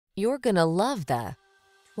You're gonna love the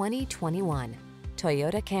 2021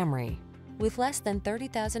 Toyota Camry. With less than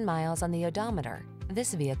 30,000 miles on the odometer,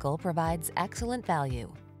 this vehicle provides excellent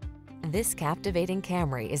value. This captivating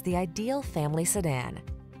Camry is the ideal family sedan.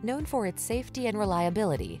 Known for its safety and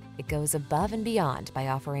reliability, it goes above and beyond by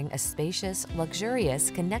offering a spacious, luxurious,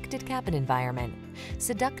 connected cabin environment,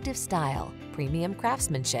 seductive style, premium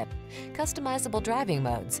craftsmanship, customizable driving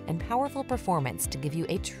modes, and powerful performance to give you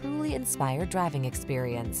a truly inspired driving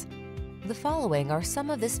experience. The following are some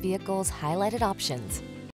of this vehicle's highlighted options: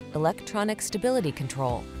 electronic stability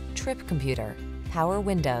control, trip computer, power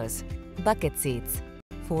windows, bucket seats,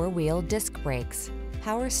 four-wheel disc brakes,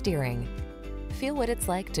 power steering. Feel what it's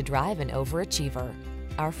like to drive an overachiever.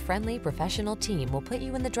 Our friendly professional team will put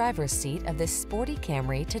you in the driver's seat of this sporty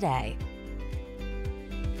Camry today.